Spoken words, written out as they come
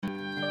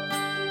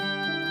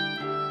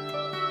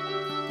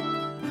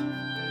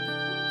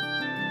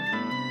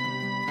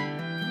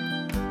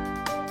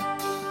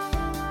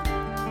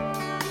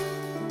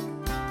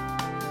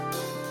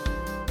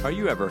Are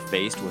you ever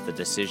faced with a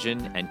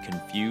decision and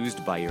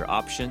confused by your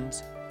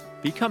options?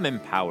 Become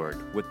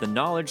empowered with the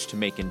knowledge to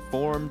make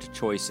informed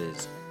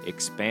choices,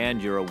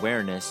 expand your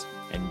awareness,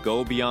 and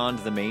go beyond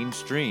the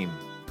mainstream.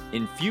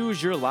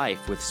 Infuse your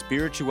life with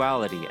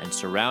spirituality and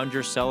surround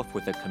yourself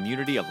with a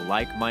community of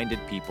like-minded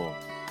people.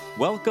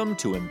 Welcome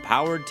to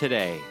Empowered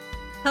Today.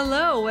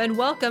 Hello, and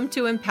welcome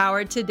to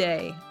Empowered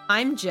Today.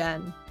 I'm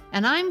Jen.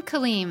 And I'm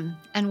Kaleem,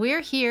 and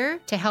we're here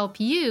to help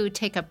you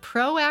take a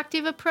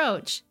proactive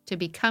approach to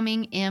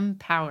becoming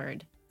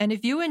empowered. And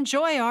if you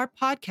enjoy our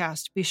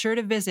podcast, be sure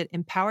to visit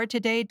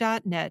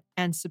empoweredtoday.net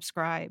and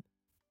subscribe.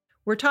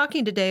 We're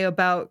talking today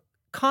about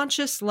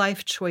conscious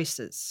life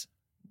choices.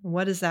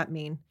 What does that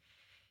mean?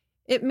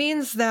 It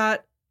means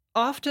that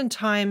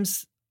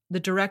oftentimes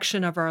the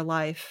direction of our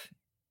life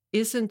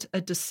isn't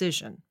a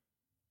decision.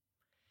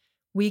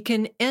 We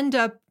can end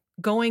up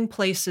going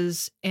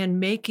places and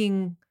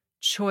making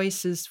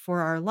choices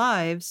for our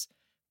lives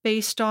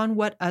based on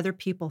what other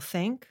people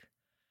think,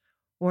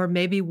 or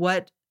maybe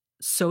what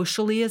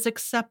socially is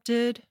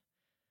accepted.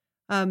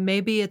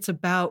 Maybe it's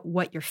about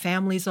what your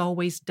family's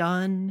always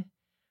done,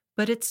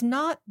 but it's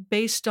not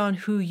based on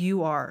who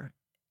you are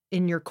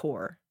in your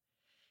core.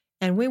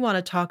 And we want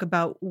to talk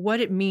about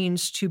what it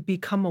means to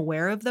become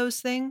aware of those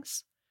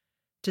things,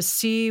 to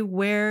see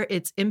where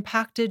it's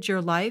impacted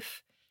your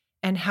life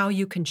and how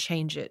you can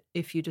change it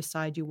if you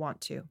decide you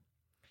want to.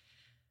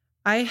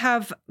 I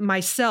have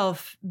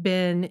myself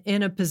been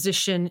in a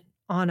position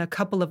on a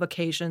couple of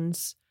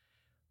occasions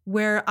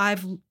where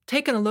I've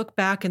taken a look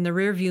back in the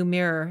rearview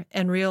mirror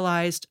and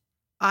realized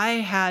I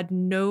had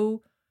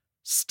no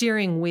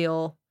steering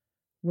wheel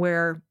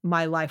where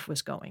my life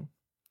was going.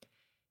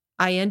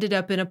 I ended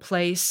up in a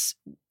place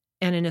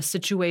and in a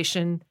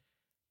situation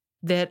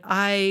that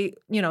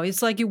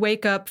it's like you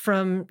wake up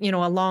from, a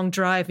long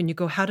drive and you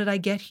go, how did I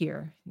get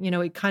here?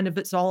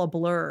 It's all a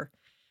blur.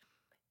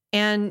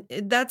 And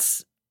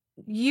that's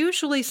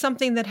usually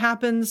something that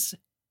happens.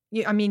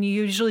 You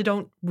usually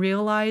don't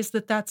realize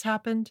that that's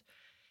happened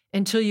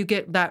until you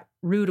get that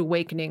rude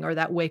awakening or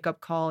that wake-up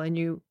call and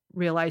you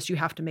realize you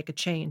have to make a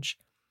change.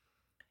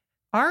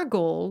 Our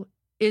goal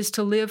is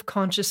to live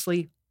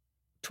consciously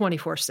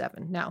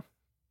 24/7. Now,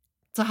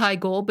 it's a high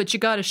goal, but you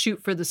got to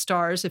shoot for the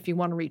stars if you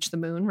want to reach the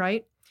moon,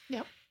 right?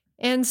 Yep.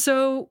 And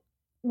so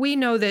we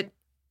know that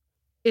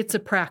it's a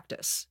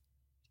practice.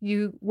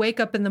 You wake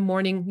up in the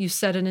morning, you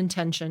set an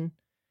intention,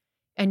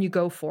 and you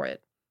go for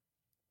it.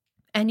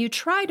 And you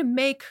try to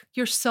make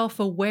yourself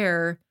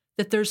aware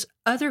that there's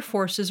other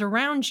forces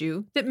around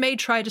you that may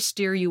try to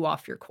steer you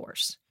off your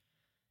course.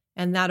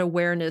 And that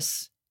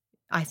awareness,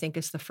 I think,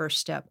 is the first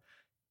step.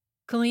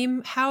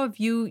 Kaleem, how have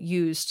you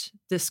used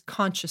this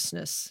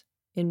consciousness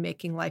in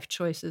making life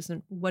choices,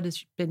 and what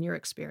has been your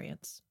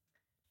experience?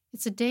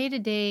 It's a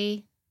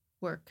day-to-day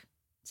work.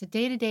 It's a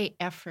day-to-day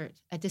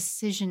effort, a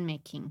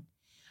decision-making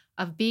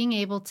of being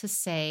able to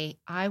say,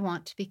 I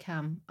want to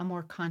become a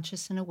more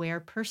conscious and aware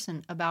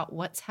person about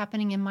what's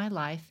happening in my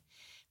life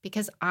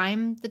because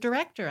I'm the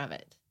director of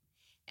it.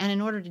 And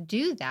in order to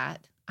do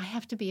that, I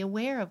have to be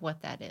aware of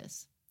what that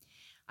is.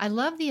 I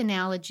love the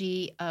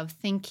analogy of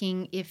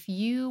thinking if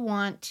you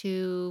want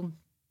to,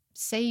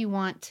 say you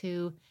want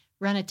to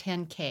run a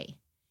 10K,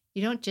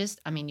 you don't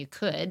you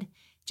could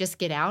just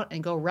get out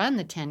and go run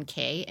the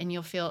 10K and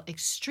you'll feel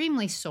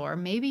extremely sore.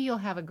 Maybe you'll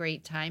have a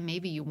great time,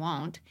 maybe you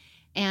won't.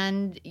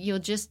 And you'll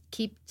just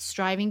keep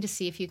striving to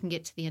see if you can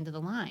get to the end of the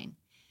line.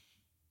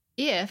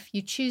 If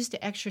you choose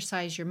to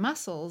exercise your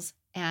muscles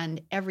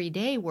and every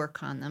day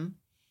work on them,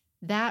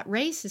 that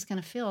race is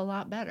going to feel a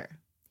lot better.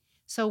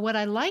 So what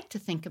I like to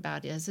think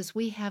about is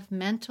we have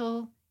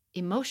mental,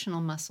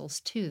 emotional muscles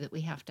too that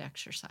we have to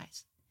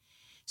exercise.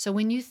 So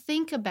when you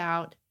think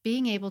about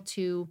being able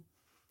to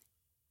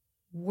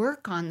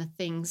work on the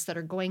things that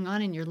are going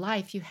on in your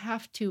life, you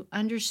have to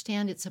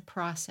understand it's a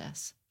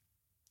process.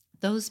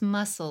 Those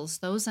muscles,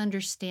 those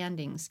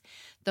understandings,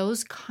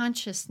 those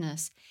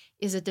consciousness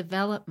is a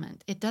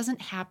development. It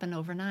doesn't happen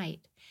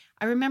overnight.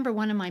 I remember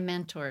one of my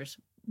mentors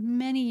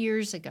many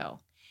years ago.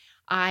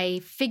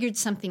 I figured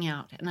something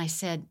out and I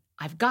said,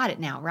 I've got it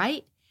now,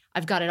 right?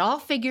 I've got it all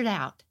figured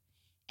out.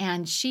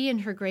 And she, in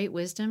her great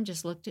wisdom,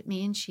 just looked at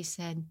me and she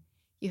said,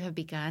 you have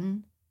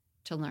begun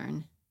to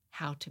learn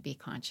how to be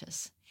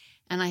conscious.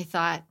 And I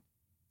thought,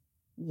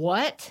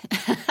 what?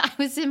 I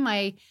was in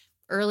my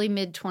early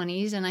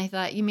mid-20s, and I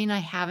thought, you mean I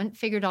haven't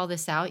figured all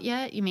this out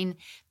yet? You mean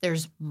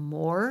there's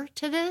more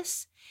to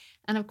this?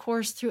 And of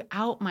course,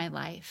 throughout my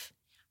life,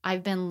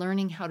 I've been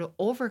learning how to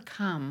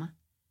overcome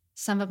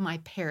some of my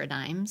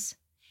paradigms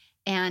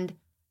and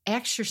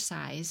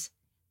exercise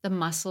the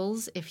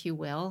muscles, if you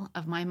will,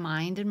 of my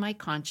mind and my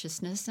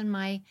consciousness and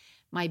my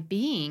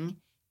being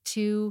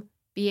to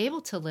be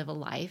able to live a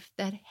life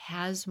that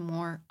has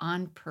more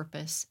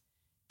on-purpose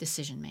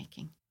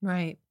decision-making.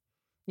 Right.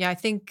 Yeah, I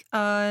think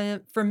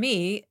for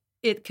me,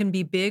 it can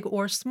be big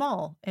or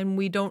small, and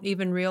we don't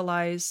even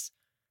realize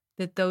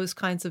that those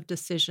kinds of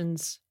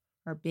decisions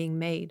are being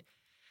made.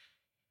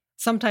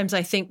 Sometimes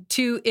I think,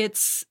 too,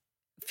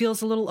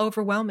 feels a little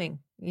overwhelming.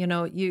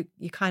 You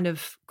kind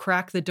of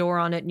crack the door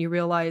on it and you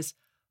realize,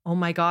 oh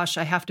my gosh,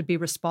 I have to be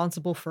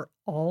responsible for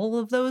all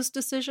of those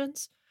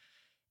decisions.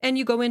 And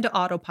you go into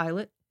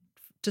autopilot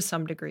to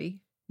some degree.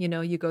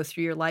 You go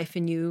through your life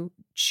and you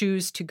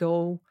choose to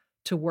go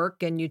to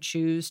work and you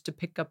choose to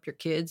pick up your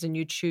kids and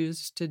you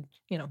choose to,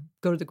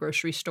 go to the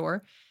grocery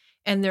store.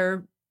 And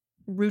they're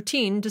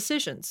routine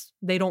decisions.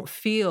 They don't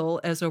feel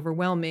as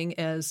overwhelming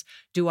as,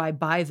 do I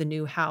buy the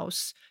new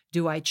house?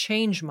 Do I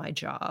change my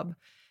job?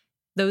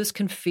 Those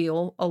can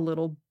feel a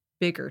little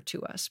bigger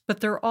to us, but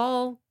they're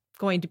all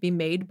going to be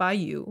made by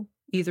you,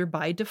 either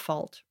by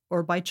default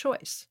or by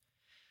choice.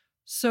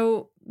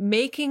 So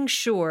making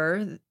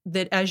sure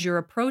that as you're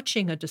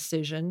approaching a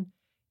decision,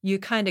 you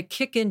kind of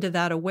kick into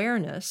that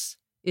awareness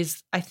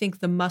is, I think,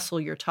 the muscle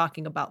you're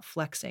talking about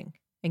flexing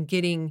and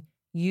getting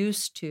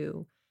used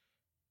to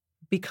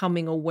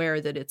becoming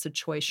aware that it's a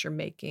choice you're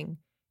making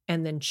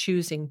and then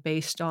choosing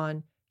based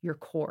on your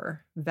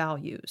core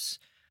values.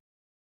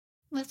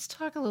 Let's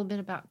talk a little bit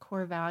about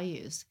core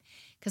values,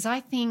 because I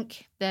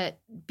think that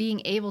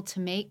being able to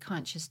make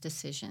conscious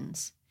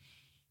decisions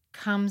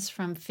comes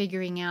from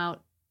figuring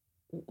out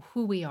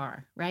who we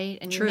are, right?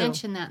 And True. You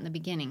mentioned that in the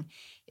beginning,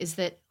 is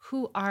that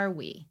who are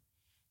we?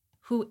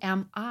 Who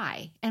am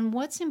I? And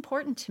what's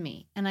important to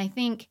me? And I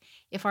think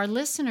if our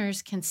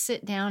listeners can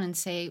sit down and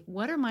say,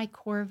 what are my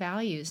core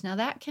values? Now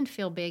that can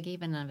feel big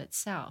even of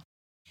itself.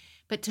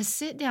 But to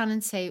sit down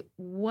and say,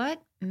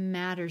 what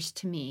matters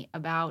to me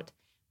about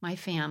my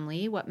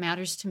family? What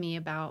matters to me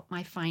about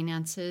my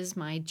finances,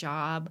 my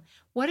job?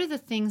 What are the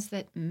things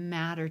that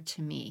matter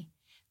to me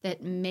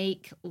that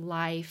make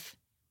life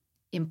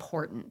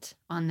important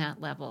on that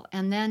level?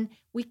 And then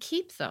we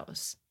keep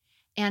those.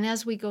 And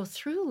as we go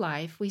through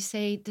life, we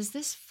say, does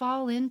this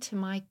fall into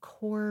my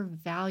core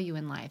value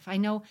in life? I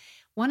know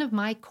one of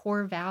my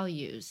core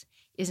values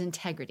is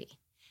integrity.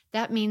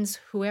 That means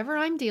whoever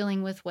I'm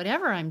dealing with,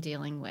 whatever I'm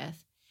dealing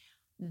with,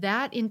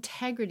 that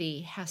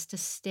integrity has to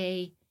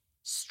stay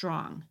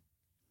strong.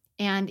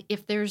 And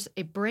if there's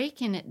a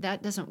break in it,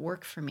 that doesn't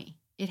work for me.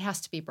 It has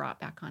to be brought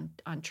back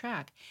on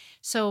track.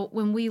 So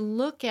when we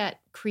look at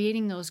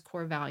creating those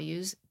core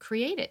values,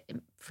 create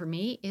it. For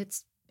me,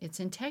 it's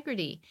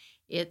integrity.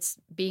 It's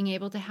being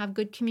able to have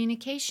good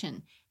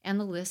communication. And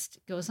the list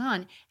goes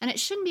on. And it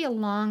shouldn't be a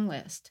long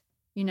list.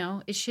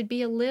 It should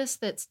be a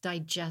list that's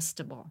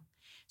digestible.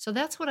 So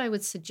that's what I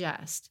would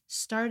suggest.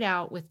 Start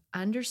out with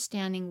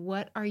understanding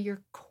what are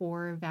your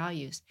core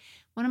values.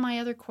 One of my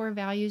other core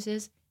values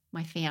is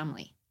my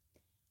family.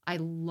 I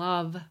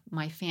love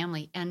my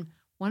family. And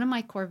one of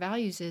my core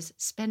values is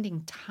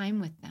spending time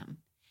with them.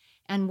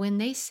 And when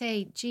they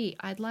say, gee,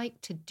 I'd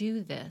like to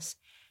do this,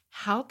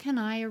 how can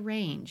I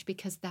arrange?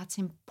 Because that's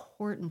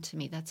important to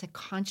me. That's a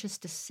conscious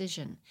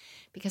decision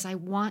because I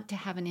want to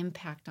have an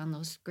impact on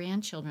those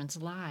grandchildren's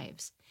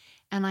lives.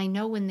 And I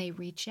know when they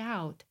reach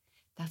out,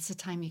 that's the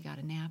time you got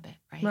to nab it,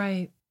 right?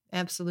 Right.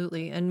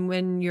 Absolutely. And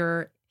when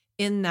you're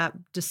in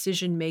that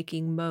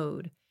decision-making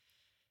mode,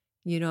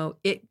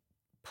 it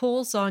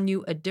pulls on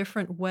you a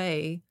different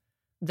way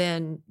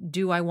than,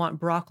 do I want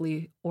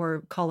broccoli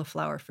or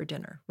cauliflower for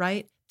dinner,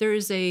 right? There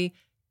is a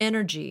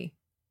energy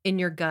in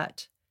your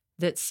gut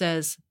that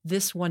says,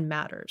 this one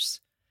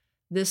matters.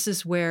 This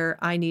is where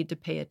I need to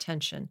pay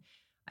attention.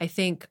 I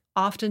think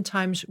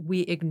oftentimes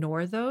we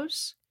ignore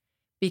those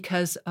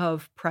because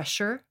of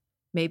pressure,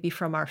 maybe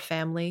from our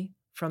family,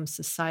 from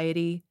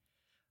society,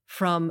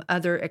 from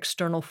other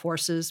external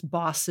forces,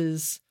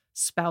 bosses,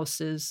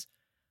 spouses.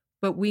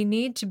 But we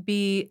need to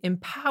be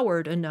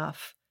empowered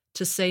enough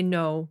to say,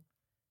 no,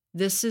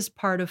 this is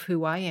part of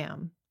who I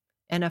am.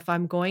 And if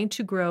I'm going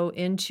to grow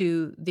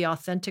into the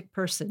authentic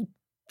person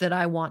that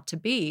I want to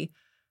be,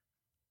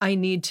 I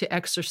need to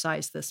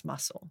exercise this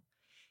muscle.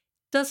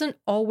 Doesn't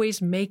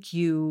always make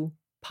you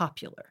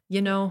popular,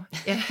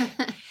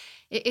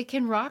 It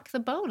can rock the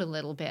boat a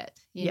little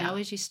bit, Yeah.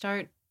 as you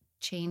start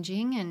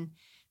changing and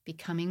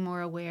becoming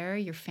more aware.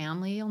 Your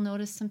family will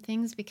notice some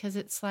things because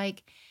it's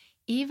like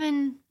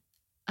even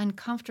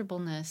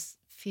uncomfortableness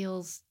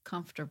feels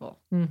comfortable,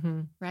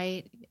 Mm-hmm.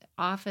 right?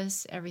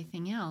 Office,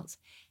 everything else.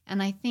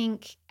 And I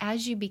think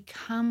as you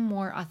become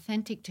more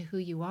authentic to who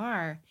you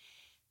are,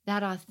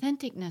 that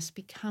authenticness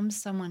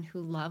becomes someone who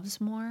loves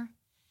more,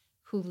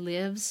 who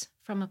lives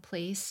from a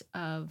place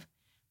of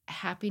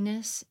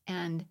happiness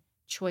and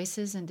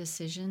choices and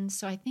decisions.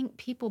 So I think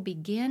people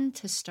begin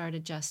to start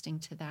adjusting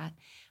to that,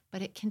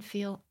 but it can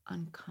feel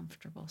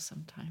uncomfortable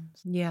sometimes.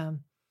 Yeah.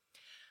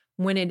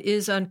 When it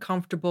is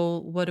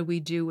uncomfortable, what do we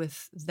do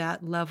with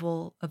that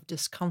level of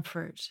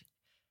discomfort?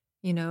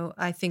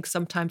 I think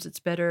sometimes it's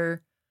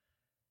better,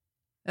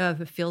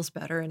 if it feels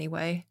better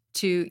anyway,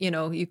 to,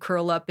 you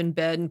curl up in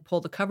bed and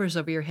pull the covers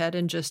over your head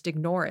and just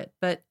ignore it.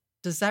 But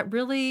does that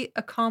really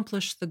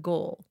accomplish the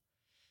goal?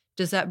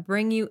 Does that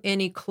bring you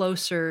any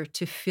closer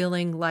to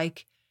feeling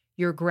like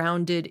you're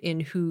grounded in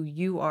who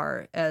you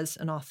are as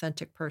an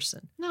authentic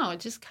person? No, it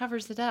just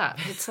covers it up.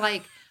 It's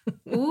like,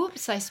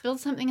 oops, I spilled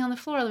something on the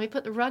floor. Let me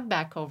put the rug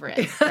back over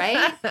it,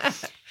 right?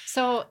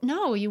 So,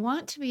 no, you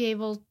want to be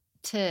able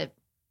to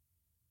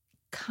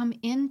come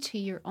into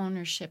your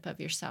ownership of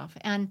yourself.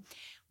 And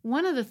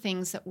one of the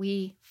things that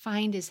we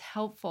find is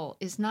helpful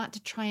is not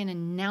to try and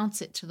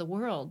announce it to the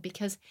world,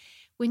 because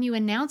when you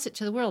announce it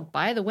to the world,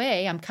 by the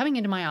way, I'm coming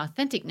into my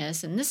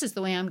authenticness and this is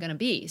the way I'm going to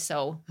be.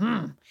 So,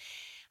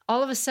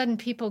 all of a sudden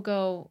people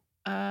go,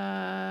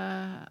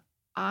 I'm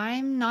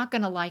not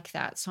going to like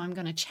that. So I'm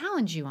going to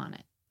challenge you on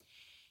it.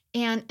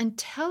 And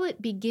until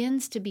it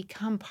begins to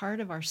become part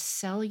of our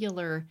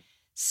cellular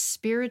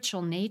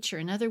spiritual nature,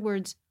 in other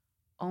words,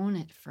 own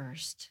it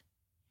first.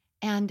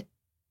 And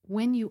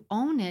when you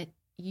own it,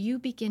 you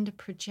begin to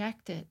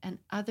project it and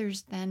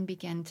others then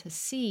begin to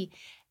see,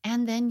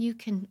 and then you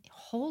can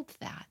hold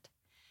that.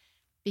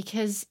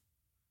 Because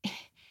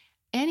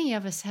any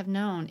of us have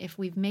known if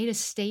we've made a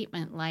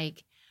statement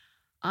like,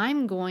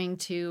 I'm going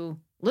to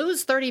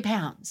lose 30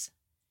 pounds,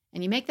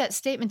 and you make that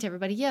statement to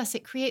everybody, yes,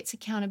 it creates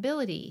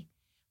accountability,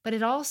 but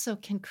it also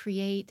can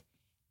create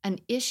an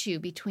issue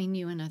between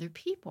you and other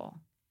people.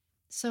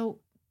 So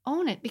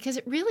own it, because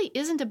it really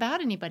isn't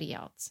about anybody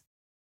else.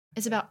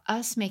 It's about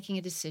us making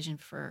a decision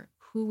for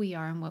who we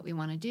are and what we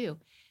want to do.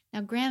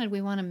 Now, granted,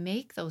 we want to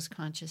make those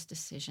conscious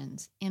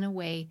decisions in a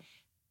way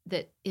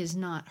that is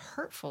not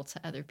hurtful to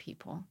other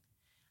people,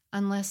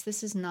 unless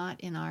this is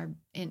not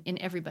in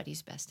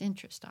everybody's best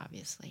interest,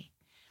 obviously.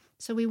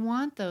 So we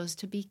want those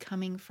to be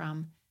coming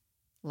from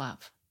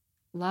love.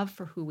 Love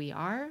for who we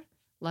are,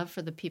 love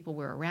for the people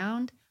we're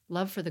around,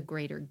 love for the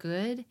greater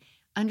good,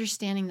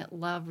 understanding that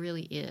love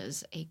really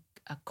is a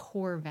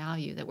core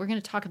value that we're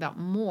going to talk about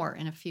more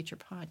in a future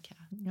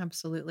podcast.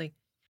 Absolutely.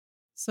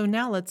 So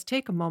now let's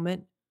take a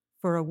moment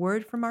for a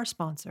word from our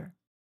sponsor.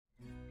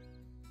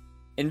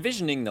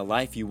 Envisioning the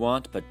life you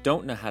want but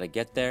don't know how to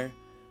get there?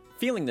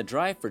 Feeling the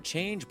drive for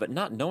change but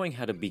not knowing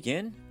how to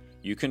begin?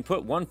 You can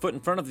put one foot in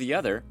front of the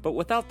other, but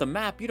without the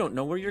map, you don't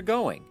know where you're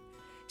going.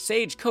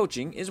 Sage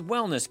Coaching is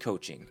wellness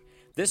coaching.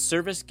 This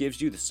service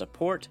gives you the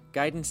support,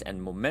 guidance,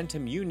 and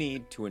momentum you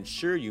need to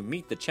ensure you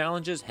meet the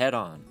challenges head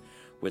on.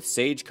 With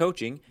Sage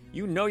Coaching,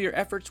 you know your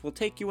efforts will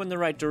take you in the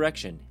right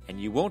direction, and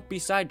you won't be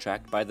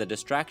sidetracked by the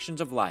distractions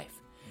of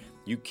life.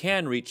 You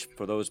can reach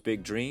for those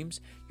big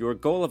dreams. Your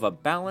goal of a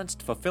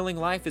balanced, fulfilling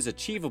life is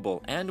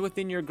achievable and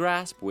within your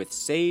grasp with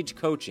Sage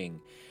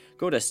Coaching.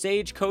 Go to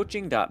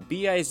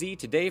sagecoaching.biz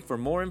today for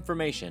more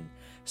information.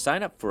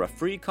 Sign up for a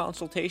free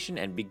consultation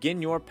and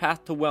begin your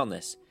path to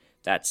wellness.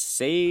 That's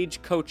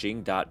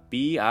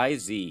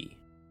sagecoaching.biz.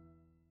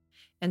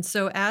 And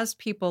so as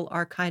people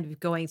are kind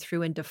of going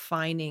through and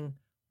defining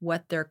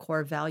what their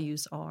core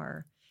values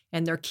are,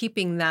 and they're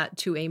keeping that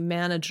to a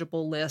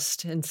manageable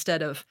list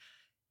instead of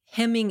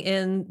hemming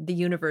in the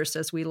universe,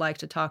 as we like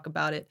to talk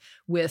about it,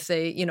 with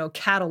a,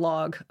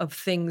 catalog of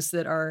things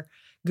that are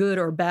good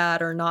or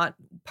bad or not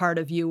part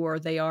of you, or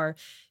they are.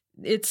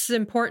 It's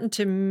important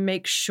to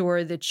make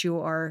sure that you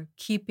are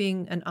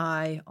keeping an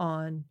eye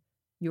on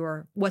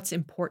what's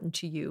important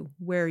to you,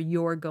 where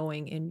you're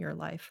going in your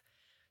life.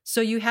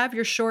 So you have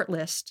your short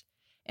list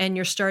and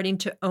you're starting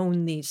to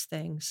own these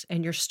things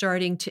and you're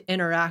starting to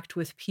interact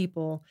with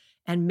people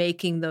and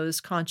making those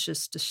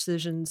conscious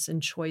decisions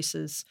and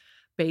choices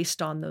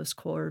based on those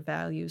core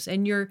values.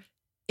 And you're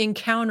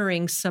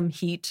encountering some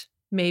heat,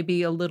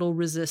 maybe a little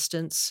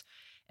resistance,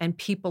 and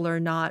people are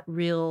not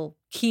real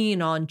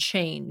keen on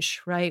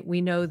change, right?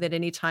 We know that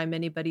anytime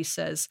anybody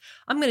says,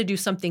 I'm going to do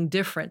something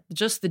different,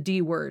 just the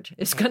D word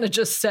is going to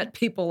just set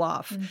people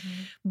off.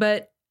 Mm-hmm.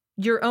 But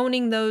you're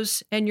owning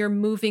those and you're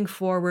moving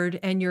forward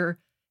and you're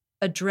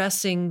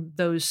addressing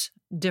those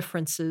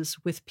differences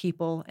with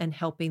people and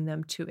helping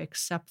them to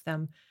accept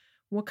them.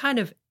 What kind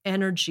of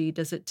energy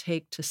does it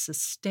take to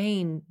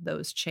sustain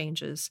those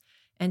changes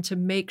and to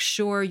make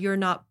sure you're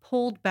not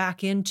pulled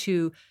back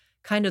into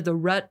kind of the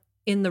rut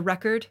in the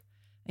record?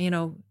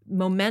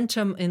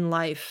 Momentum in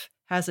life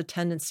has a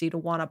tendency to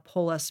want to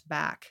pull us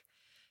back.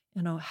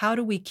 How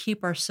do we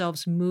keep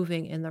ourselves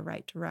moving in the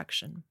right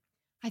direction?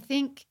 I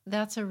think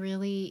that's a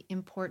really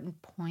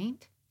important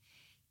point,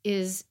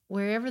 is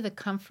wherever the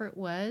comfort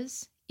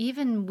was,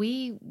 even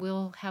we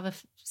will have a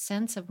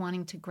sense of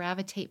wanting to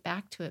gravitate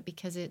back to it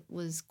because it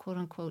was quote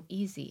unquote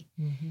easy.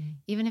 Mm-hmm.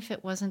 Even if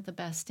it wasn't the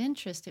best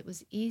interest, it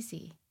was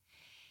easy.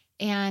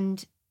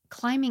 And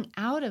climbing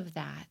out of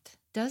that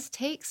does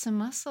take some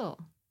muscle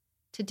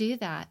to do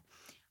that.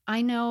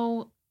 I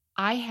know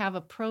I have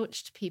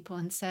approached people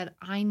and said,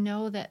 I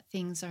know that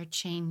things are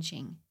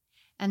changing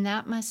and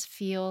that must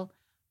feel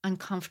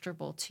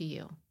uncomfortable to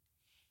you.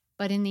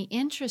 But in the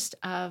interest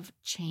of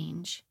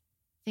change,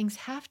 things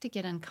have to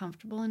get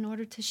uncomfortable in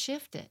order to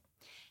shift it.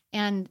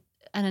 And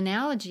an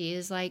analogy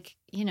is like,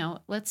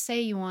 let's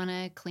say you want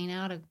to clean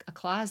out a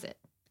closet.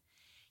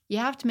 You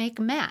have to make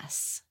a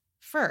mess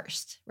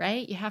first,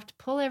 right? You have to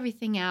pull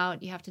everything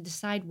out. You have to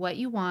decide what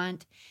you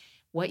want,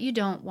 what you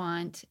don't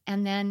want,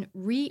 and then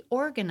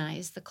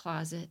reorganize the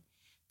closet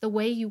the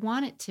way you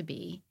want it to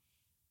be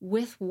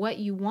with what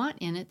you want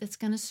in it that's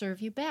going to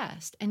serve you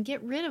best, and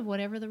get rid of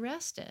whatever the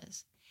rest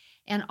is.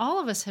 And all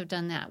of us have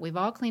done that. We've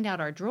all cleaned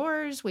out our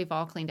drawers. We've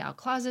all cleaned out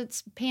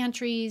closets,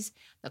 pantries,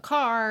 the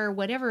car,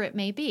 whatever it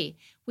may be.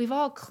 We've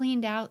all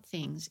cleaned out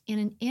things in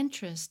an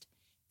interest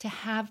to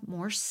have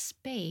more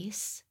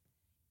space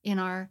in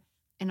our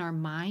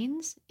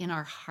minds, in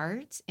our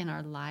hearts, in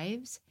our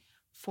lives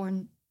for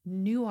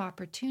new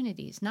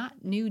opportunities,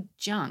 not new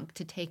junk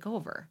to take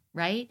over,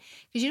 right?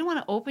 Because you don't want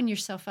to open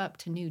yourself up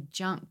to new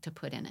junk to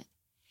put in it.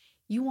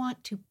 You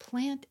want to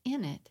plant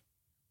in it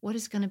what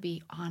is going to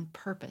be on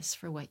purpose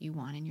for what you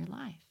want in your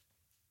life.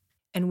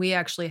 And we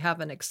actually have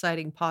an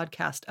exciting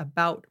podcast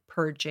about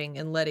purging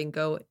and letting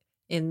go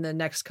in the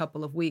next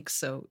couple of weeks.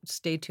 So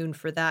stay tuned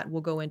for that.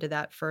 We'll go into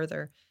that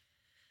further.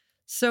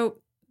 So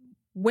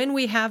when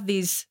we have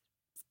these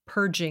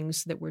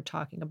purgings that we're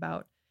talking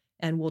about,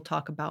 and we'll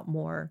talk about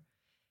more,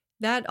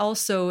 that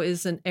also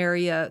is an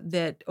area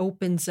that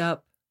opens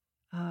up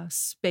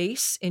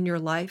space in your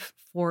life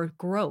for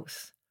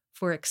growth,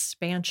 for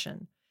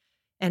expansion.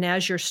 And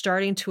as you're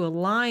starting to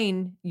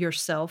align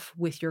yourself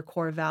with your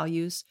core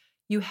values,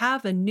 you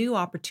have a new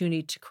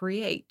opportunity to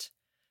create,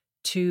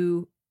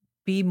 to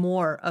be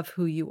more of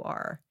who you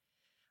are.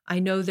 I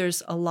know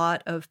there's a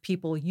lot of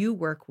people you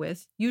work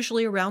with,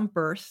 usually around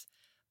birth,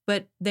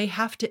 but they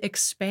have to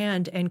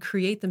expand and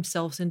create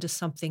themselves into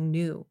something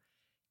new.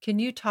 Can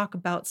you talk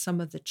about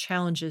some of the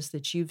challenges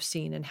that you've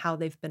seen and how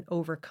they've been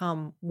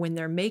overcome when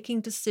they're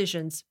making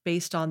decisions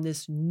based on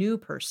this new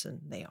person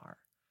they are?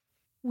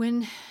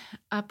 When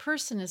a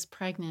person is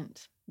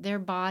pregnant, their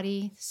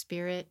body,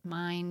 spirit,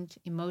 mind,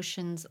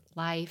 emotions,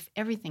 life,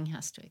 everything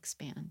has to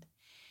expand.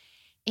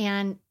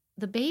 And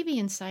the baby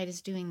inside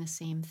is doing the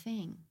same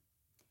thing.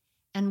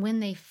 And when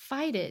they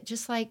fight it,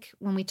 just like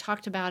when we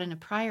talked about in a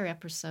prior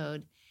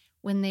episode,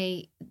 when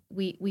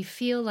we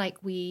feel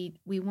like we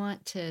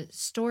want to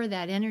store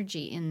that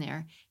energy in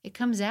there, it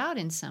comes out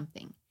in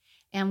something.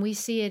 And we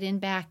see it in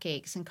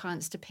backaches and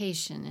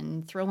constipation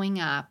and throwing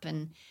up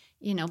and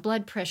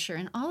blood pressure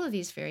and all of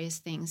these various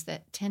things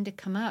that tend to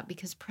come up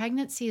because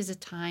pregnancy is a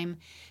time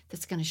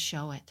that's going to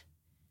show it.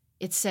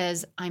 It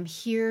says, I'm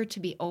here to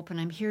be open.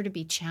 I'm here to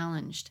be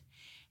challenged.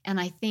 And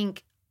I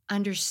think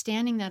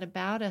understanding that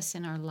about us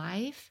in our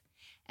life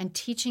and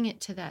teaching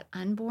it to that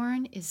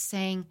unborn is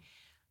saying,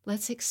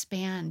 let's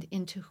expand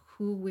into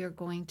who we're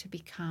going to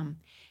become.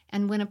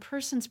 And when a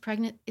person's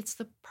pregnant, it's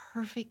the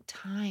perfect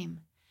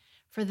time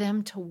for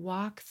them to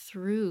walk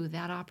through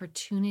that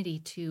opportunity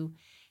to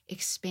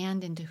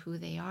expand into who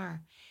they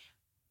are.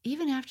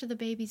 Even after the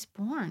baby's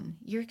born,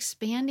 you're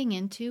expanding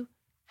into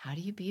how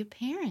do you be a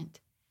parent?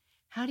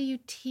 How do you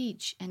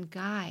teach and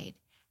guide?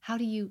 How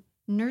do you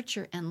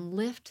nurture and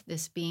lift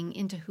this being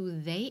into who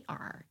they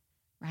are,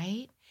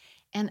 right?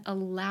 And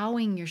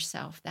allowing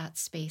yourself that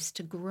space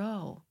to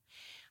grow.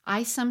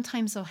 I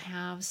sometimes will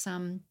have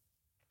some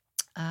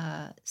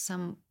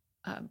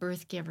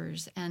birth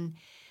givers, and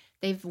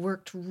they've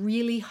worked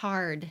really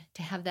hard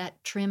to have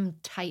that trim,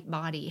 tight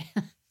body.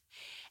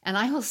 And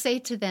I will say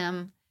to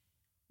them,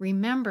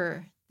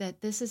 remember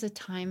that this is a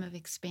time of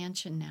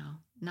expansion now,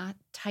 not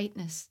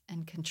tightness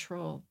and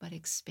control, but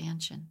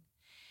expansion.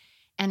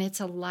 And it's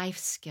a life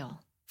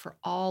skill for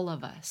all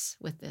of us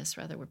with this,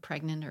 whether we're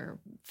pregnant or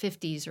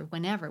 50s or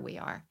whenever we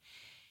are.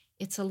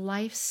 It's a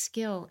life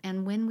skill.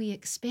 And when we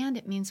expand,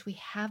 it means we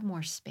have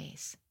more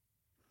space.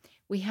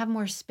 We have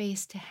more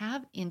space to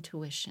have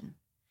intuition,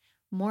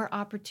 more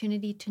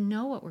opportunity to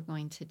know what we're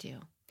going to do.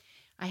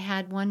 I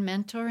had one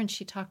mentor, and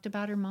she talked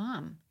about her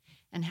mom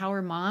and how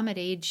her mom at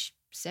age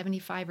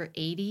 75 or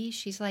 80,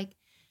 she's like,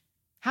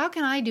 how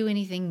can I do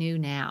anything new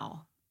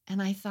now?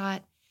 And I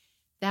thought,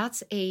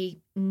 that's a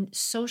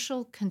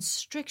social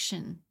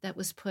constriction that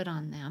was put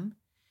on them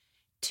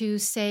to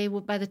say,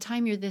 well, by the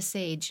time you're this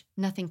age,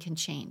 nothing can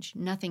change,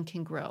 nothing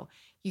can grow.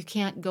 You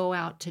can't go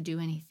out to do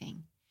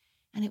anything.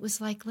 And it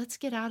was like, let's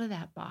get out of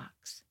that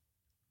box.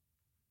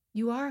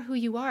 You are who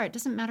you are. It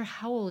doesn't matter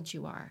how old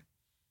you are.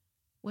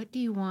 What do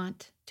you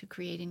want to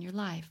create in your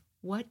life?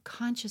 What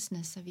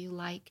consciousness have you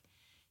like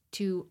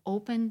to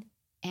open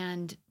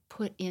and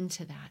put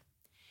into that?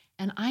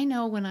 And I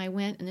know when I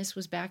went, and this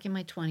was back in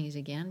my 20s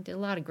again, did a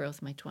lot of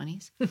growth in my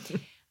 20s.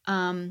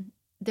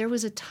 There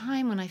was a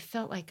time when I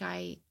felt like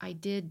I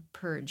did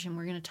purge, and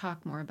we're going to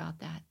talk more about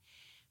that.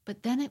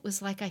 But then it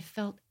was like I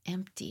felt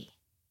empty.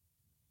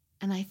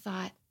 And I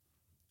thought,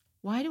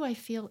 why do I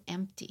feel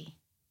empty?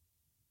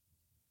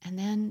 And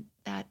then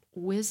that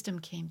wisdom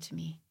came to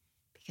me,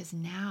 because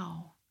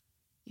now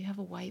you have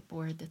a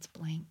whiteboard that's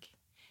blank.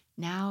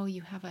 Now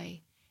you have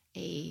a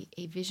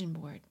vision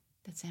board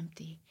that's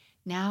empty.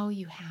 Now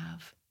you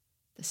have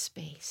the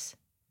space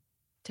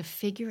to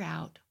figure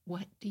out,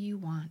 what do you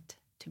want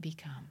to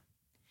become?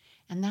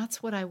 And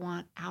that's what I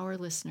want our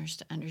listeners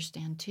to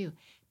understand too.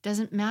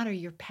 Doesn't matter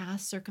your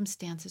past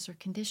circumstances or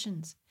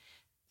conditions,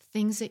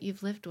 things that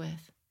you've lived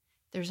with.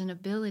 There's an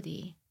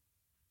ability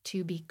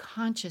to be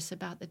conscious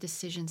about the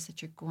decisions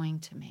that you're going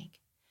to make.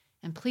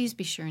 And please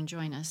be sure and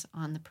join us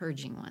on the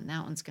purging one.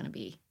 That one's going to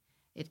be,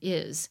 it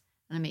is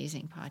an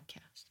amazing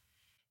podcast.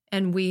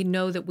 And we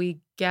know that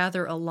we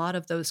gather a lot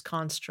of those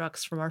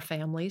constructs from our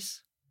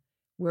families.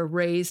 We're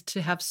raised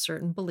to have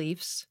certain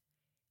beliefs,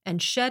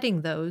 and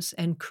shedding those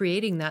and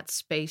creating that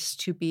space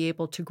to be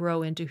able to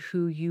grow into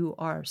who you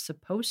are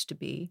supposed to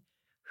be,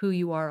 who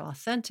you are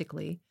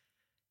authentically,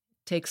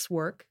 takes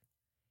work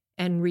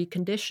and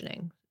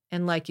reconditioning.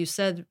 And like you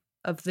said,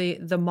 of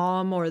the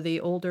mom or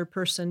the older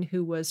person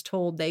who was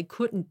told they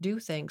couldn't do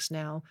things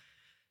now,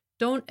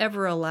 don't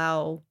ever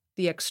allow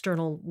the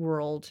external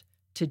world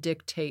to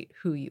dictate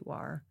who you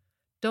are.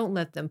 Don't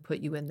let them put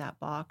you in that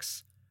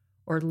box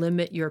or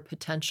limit your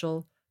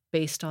potential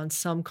based on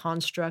some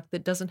construct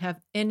that doesn't have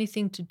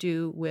anything to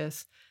do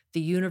with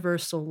the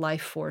universal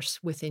life force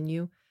within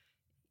you.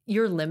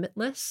 You're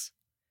limitless.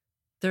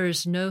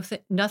 There's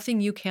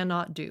nothing you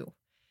cannot do.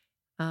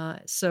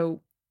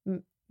 So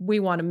we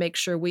want to make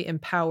sure we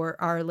empower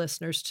our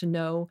listeners to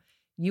know,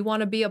 you want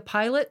to be a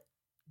pilot?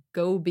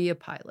 Go be a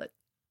pilot.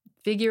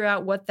 Figure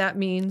out what that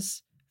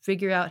means,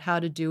 figure out how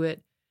to do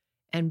it,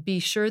 and be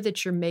sure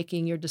that you're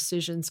making your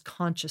decisions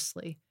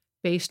consciously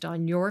based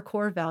on your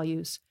core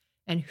values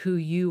and who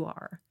you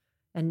are,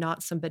 and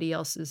not somebody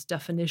else's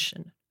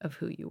definition of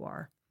who you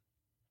are.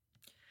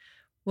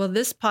 Well,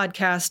 this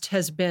podcast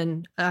has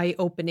been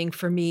eye-opening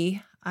for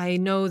me. I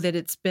know that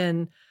it's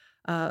been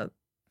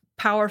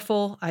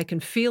powerful. I can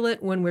feel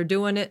it when we're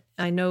doing it.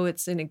 I know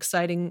it's an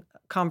exciting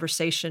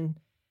conversation,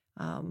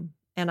 and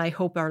I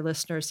hope our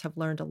listeners have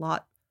learned a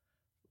lot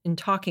in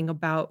talking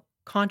about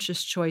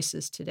conscious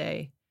choices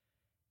today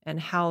and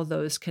how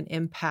those can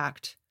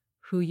impact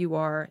who you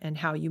are and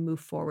how you move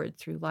forward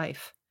through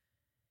life.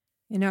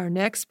 In our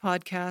next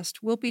podcast,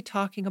 we'll be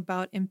talking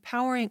about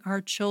empowering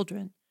our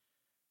children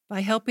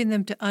by helping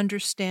them to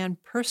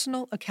understand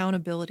personal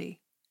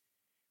accountability.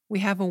 We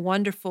have a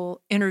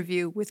wonderful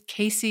interview with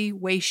Casey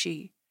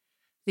Weishi,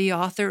 the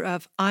author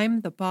of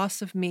I'm the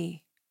Boss of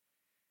Me.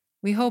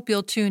 We hope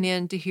you'll tune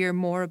in to hear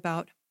more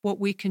about what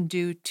we can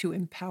do to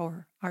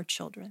empower our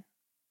children.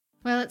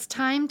 Well, it's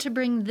time to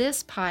bring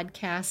this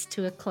podcast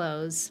to a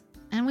close,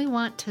 and we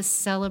want to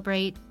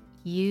celebrate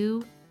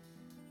you,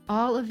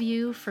 all of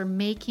you, for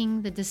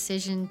making the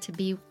decision to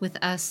be with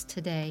us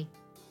today.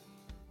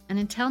 And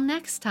until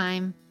next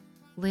time,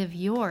 live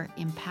your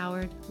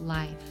empowered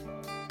life.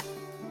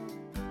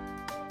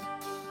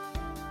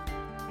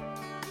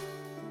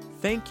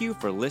 Thank you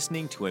for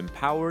listening to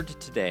Empowered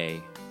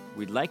Today.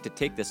 We'd like to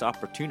take this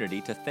opportunity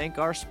to thank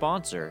our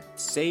sponsor,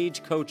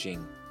 Sage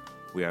Coaching.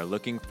 We are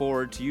looking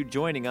forward to you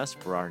joining us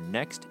for our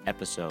next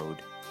episode.